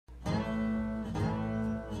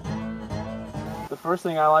the first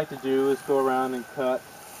thing I like to do is go around and cut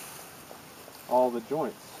all the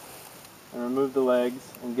joints and remove the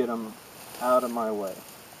legs and get them out of my way.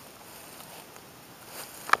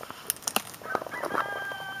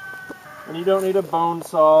 And you don't need a bone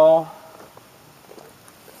saw.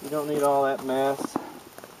 You don't need all that mess.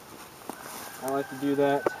 I like to do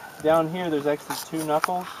that. Down here there's actually two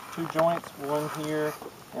knuckles, two joints, one here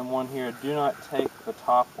and one here. Do not take the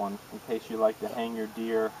top one in case you like to hang your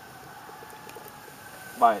deer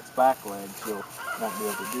by its back legs. You'll not be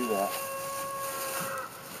able to do that.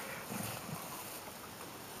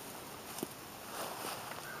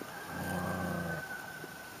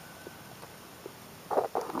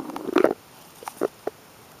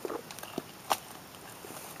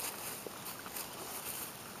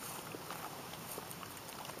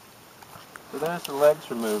 So there's the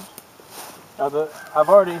legs removed. Now this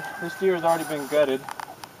deer has already been gutted,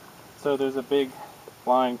 so there's a big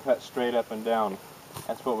line cut straight up and down.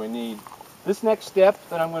 That's what we need. This next step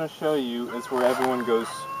that I'm going to show you is where everyone does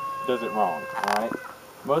it wrong. Alright?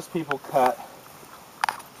 Most people cut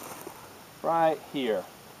right here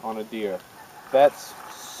on a deer. That's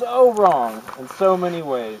so wrong in so many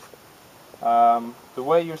ways. The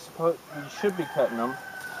way you should be cutting them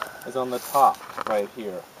is on the top right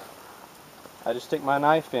here. I just stick my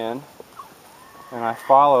knife in and I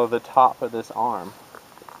follow the top of this arm.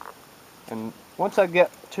 And once I get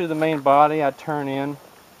to the main body, I turn in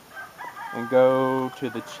and go to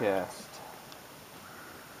the chest.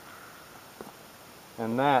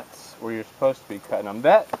 And that's where you're supposed to be cutting them.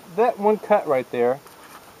 That one cut right there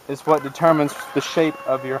is what determines the shape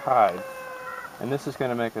of your hide. And this is going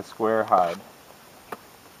to make a square hide.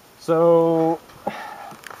 So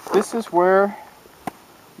this is where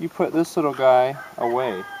you put this little guy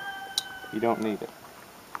away. You don't need it.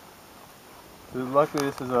 Luckily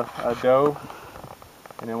this is a doe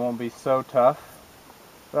and it won't be so tough.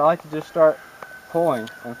 But I like to just start pulling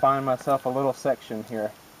and find myself a little section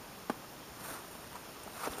here.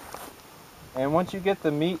 And once you get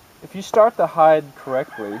the meat, if you start the hide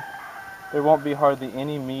correctly, there won't be hardly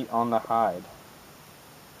any meat on the hide.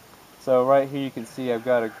 So right here you can see I've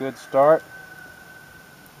got a good start.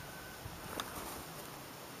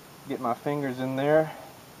 Get my fingers in there.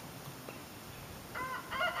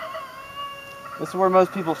 This is where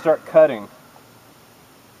most people start cutting.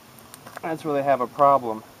 That's where they have a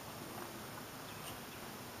problem.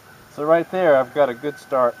 So right there I've got a good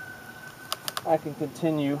start. I can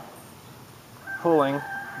continue pulling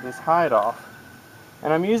this hide off.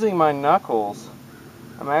 And I'm using my knuckles.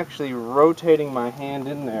 I'm actually rotating my hand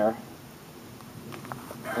in there.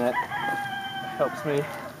 And it helps me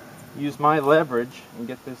use my leverage and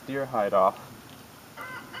get this deer hide off.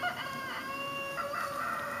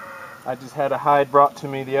 I just had a hide brought to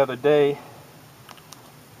me the other day.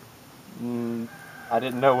 I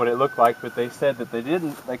didn't know what it looked like, but they said that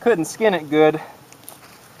they couldn't skin it good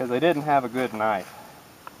because they didn't have a good knife.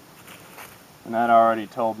 And that already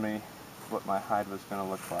told me what my hide was going to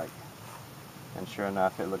look like. And sure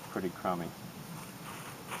enough, it looked pretty crummy.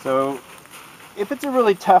 So if it's a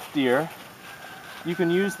really tough deer, you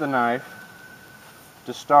can use the knife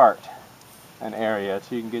to start an area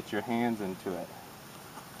so you can get your hands into it.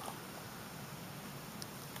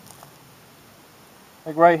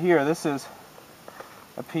 Like right here, this is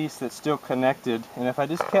a piece that's still connected, and if I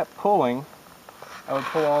just kept pulling, I would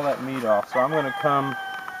pull all that meat off. So I'm going to come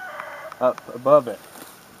up above it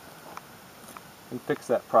and fix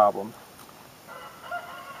that problem.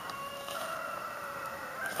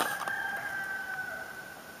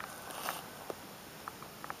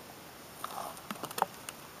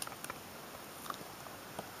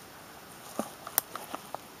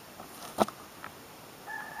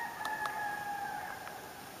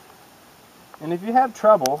 And if you have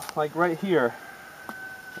trouble, like right here,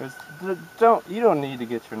 you don't need to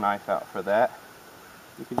get your knife out for that.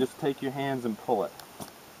 You can just take your hands and pull it,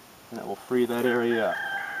 and it will free that area up.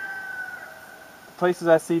 The places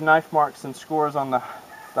I see knife marks and scores on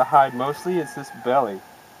the hide mostly, it's this belly,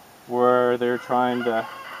 where they're trying to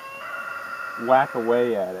whack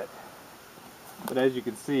away at it. But as you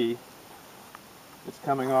can see, it's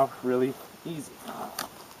coming off really easy.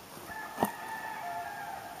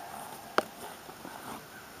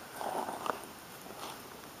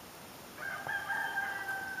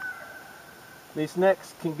 These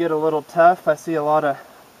necks can get a little tough. I see a lot of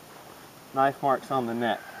knife marks on the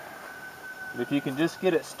neck. But if you can just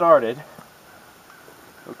get it started,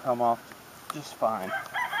 it'll come off just fine.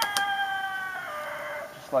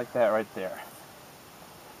 Just like that right there.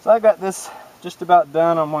 So I got this just about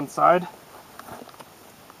done on one side.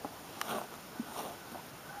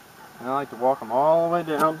 And I like to walk them all the way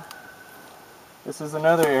down This is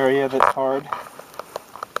another area that's hard.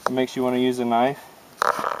 It makes you want to use a knife.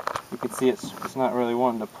 You can see it's not really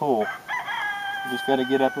wanting to pull. You just got to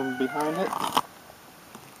get up and behind it.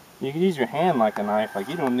 You can use your hand like a knife. Like,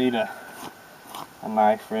 you don't need a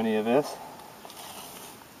knife for any of this.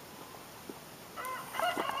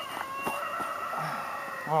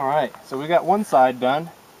 Alright, so we got one side done.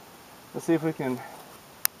 Let's see if we can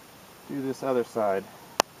do this other side.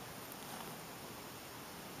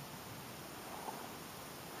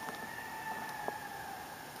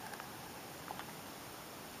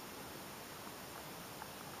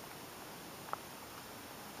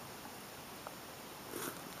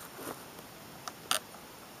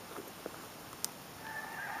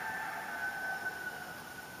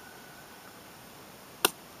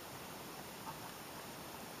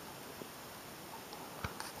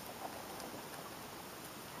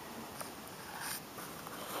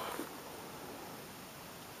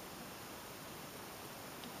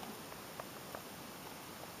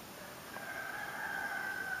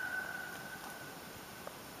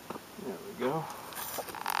 There we go.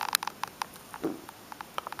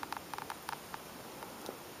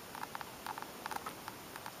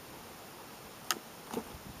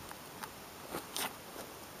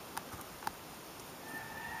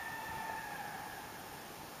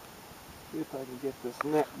 See if I can get this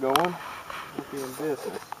neck going. I'll be in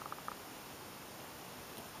business.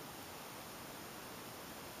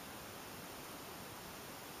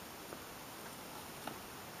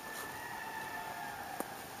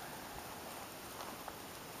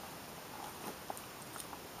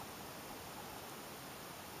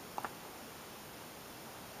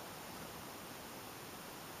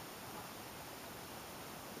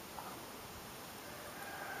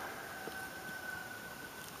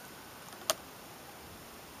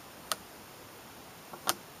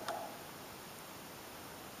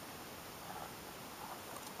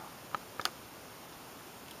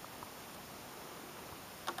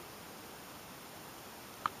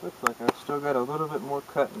 Looks like I've still got a little bit more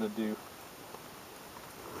cutting to do.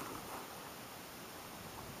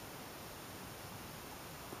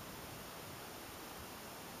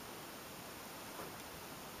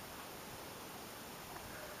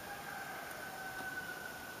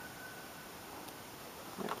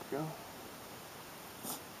 There we go.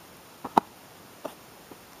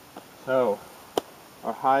 So,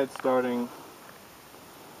 our hide's starting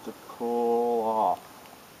to pull off.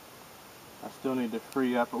 I still need to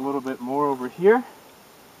free up a little bit more over here.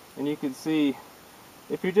 And you can see,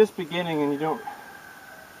 if you're just beginning and you don't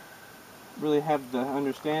really have the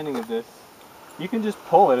understanding of this, you can just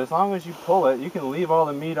pull it. As long as you pull it, you can leave all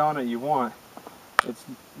the meat on it you want. It's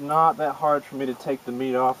not that hard for me to take the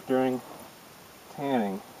meat off during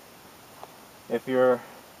tanning. If you're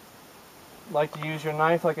like to use your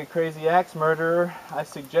knife like a crazy axe murderer, I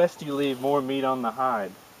suggest you leave more meat on the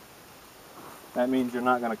hide. That means you're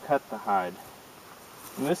not going to cut the hide.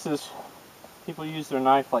 And this is, people use their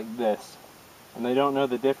knife like this, and they don't know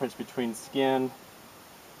the difference between skin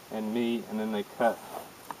and meat, and then they cut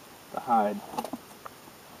the hide.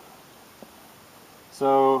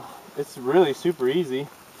 So it's really super easy.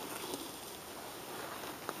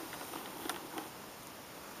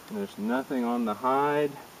 There's nothing on the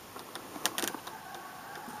hide.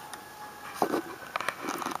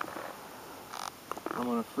 I'm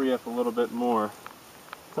going to free up a little bit more.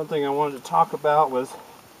 Something I wanted to talk about was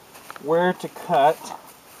where to cut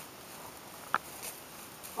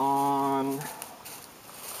on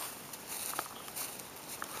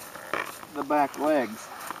the back legs.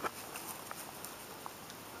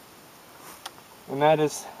 And that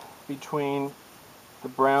is between the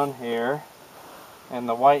brown hair and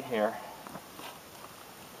the white hair.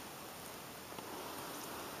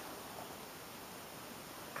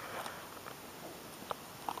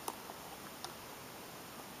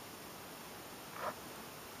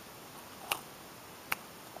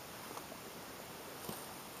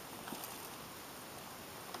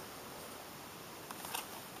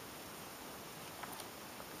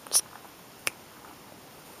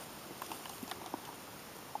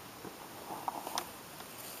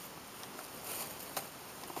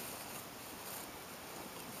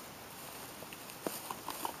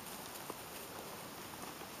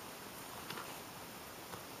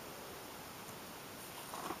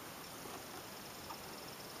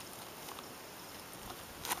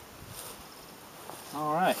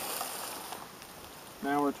 Alright,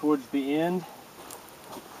 now we're towards the end.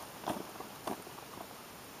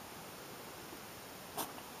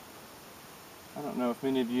 I don't know if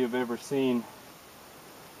many of you have ever seen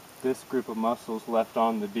this group of muscles left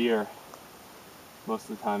on the deer. Most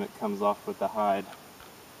of the time it comes off with the hide.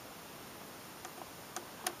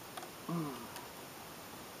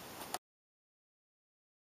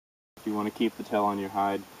 want to keep the tail on your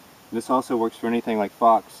hide. This also works for anything like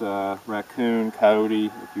fox, raccoon, coyote,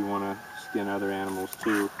 if you want to skin other animals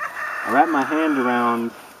too. I wrap my hand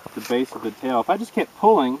around the base of the tail. If I just kept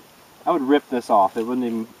pulling, I would rip this off. It wouldn't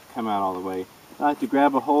even come out all the way. I like to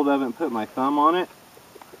grab a hold of it and put my thumb on it,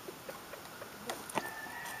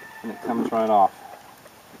 and it comes right off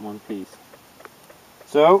in one piece.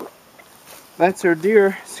 So that's our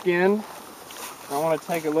deer skin. I want to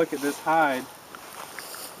take a look at this hide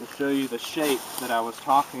and show you the shape that I was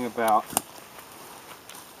talking about.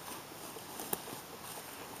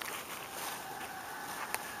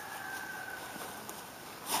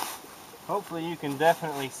 Hopefully you can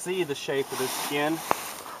definitely see the shape of this skin.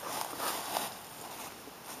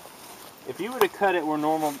 If you were to cut it where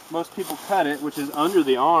most people cut it, which is under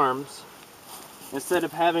the arms, instead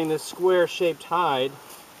of having this square shaped hide,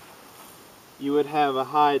 you would have a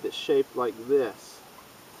hide that's shaped like this.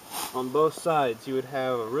 On both sides you would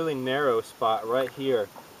have a really narrow spot right here.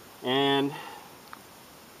 And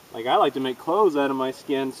like, I like to make clothes out of my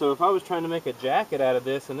skin, so if I was trying to make a jacket out of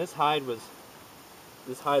this and this hide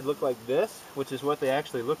looked like this, which is what they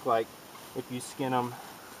actually look like if you skin them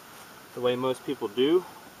the way most people do,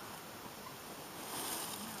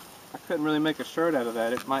 I couldn't really make a shirt out of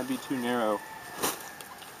that. It might be too narrow.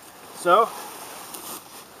 So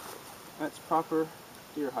that's proper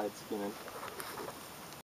deer hide skinning.